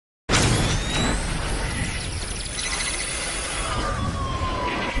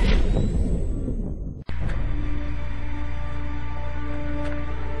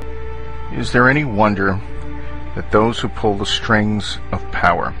Is there any wonder that those who pull the strings of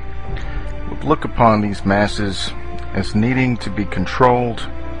power would look upon these masses as needing to be controlled,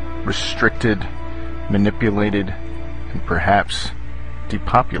 restricted, manipulated, and perhaps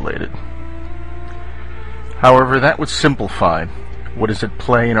depopulated? However, that would simplify what is at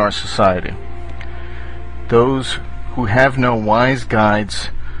play in our society. Those who have no wise guides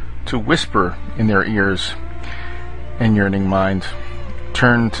to whisper in their ears and yearning mind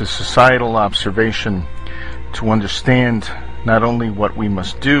turn to societal observation to understand not only what we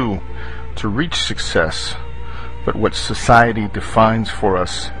must do to reach success, but what society defines for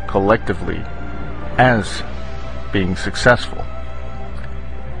us collectively as being successful.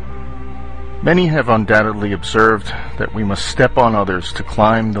 Many have undoubtedly observed that we must step on others to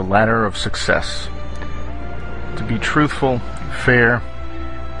climb the ladder of success. To be truthful, fair,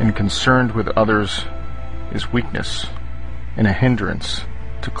 and concerned with others is weakness and a hindrance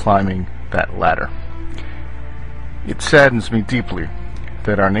to climbing that ladder. It saddens me deeply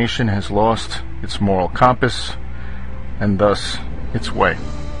that our nation has lost its moral compass and thus its way.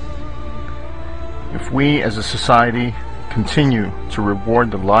 If we as a society continue to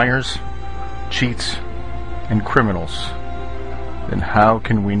reward the liars, cheats, and criminals, then how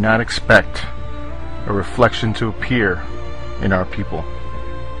can we not expect a reflection to appear in our people?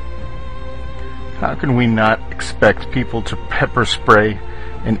 How can we not expect people to pepper spray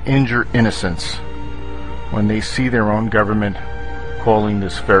and injure innocents when they see their own government calling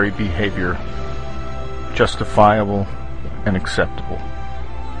this very behavior justifiable and acceptable?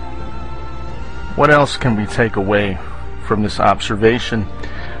 What else can we take away from this observation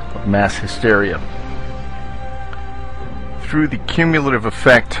of mass hysteria? Through the cumulative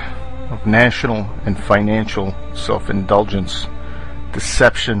effect of national and financial self-indulgence,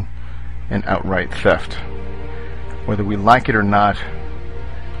 deception, and outright theft. Whether we like it or not,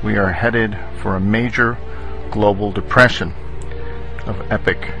 we are headed for a major global depression of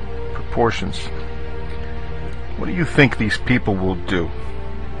epic proportions. What do you think these people will do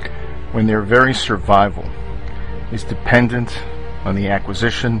when their very survival is dependent on the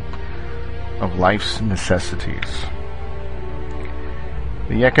acquisition of life's necessities?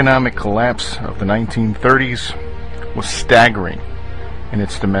 The economic collapse of the 1930s was staggering in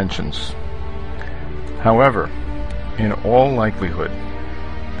its dimensions. However, in all likelihood,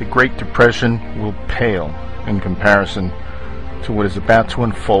 the Great Depression will pale in comparison to what is about to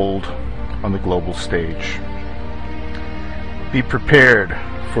unfold on the global stage. Be prepared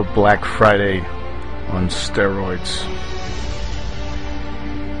for Black Friday on steroids.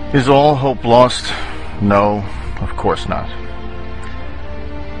 Is all hope lost? No, of course not.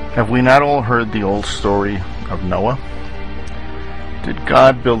 Have we not all heard the old story of Noah? Did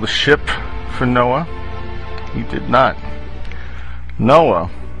God build a ship for Noah? He did not. Noah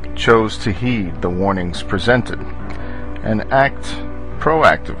chose to heed the warnings presented and act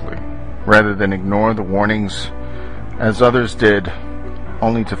proactively rather than ignore the warnings as others did,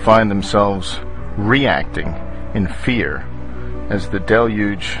 only to find themselves reacting in fear as the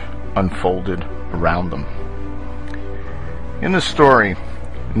deluge unfolded around them. In the story,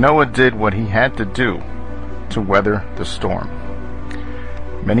 Noah did what he had to do to weather the storm.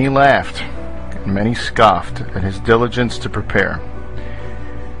 Many laughed, and many scoffed at his diligence to prepare.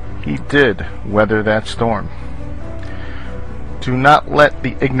 He did weather that storm. Do not let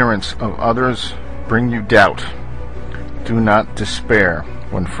the ignorance of others bring you doubt. Do not despair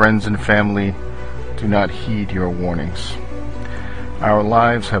when friends and family do not heed your warnings. Our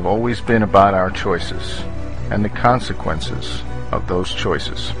lives have always been about our choices and the consequences of those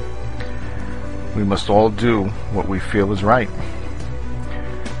choices. We must all do what we feel is right.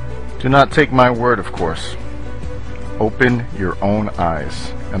 Do not take my word, of course. Open your own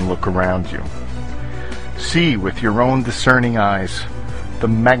eyes and look around you. See with your own discerning eyes the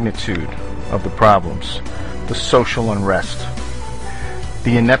magnitude of the problems, the social unrest,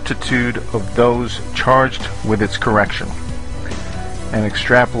 the ineptitude of those charged with its correction, and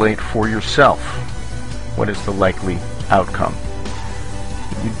extrapolate for yourself what is the likely outcome.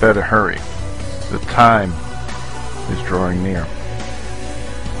 You'd better hurry. The time is drawing near.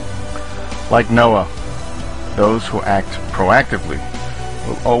 Like Noah, those who act proactively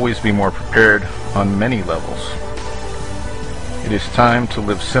will always be more prepared on many levels. It is time to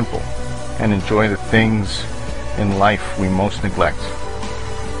live simple and enjoy the things in life we most neglect,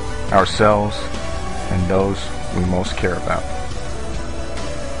 ourselves and those we most care about.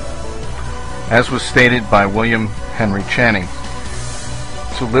 As was stated by William Henry Channing,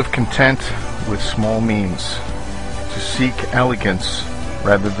 to live content with small means, to seek elegance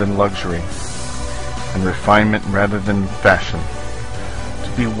rather than luxury, and refinement rather than fashion,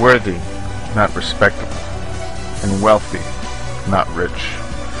 to be worthy not respectable, and wealthy, not rich.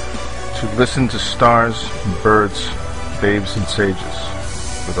 To listen to stars and birds, babes and sages,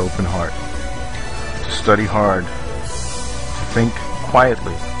 with open heart. To study hard, to think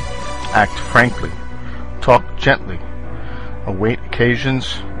quietly, act frankly, talk gently, await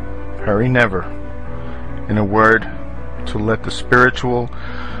occasions, hurry never. In a word, to let the spiritual,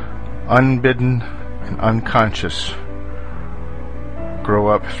 unbidden, and unconscious grow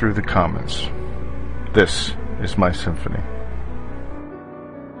up through the commons. This is my symphony.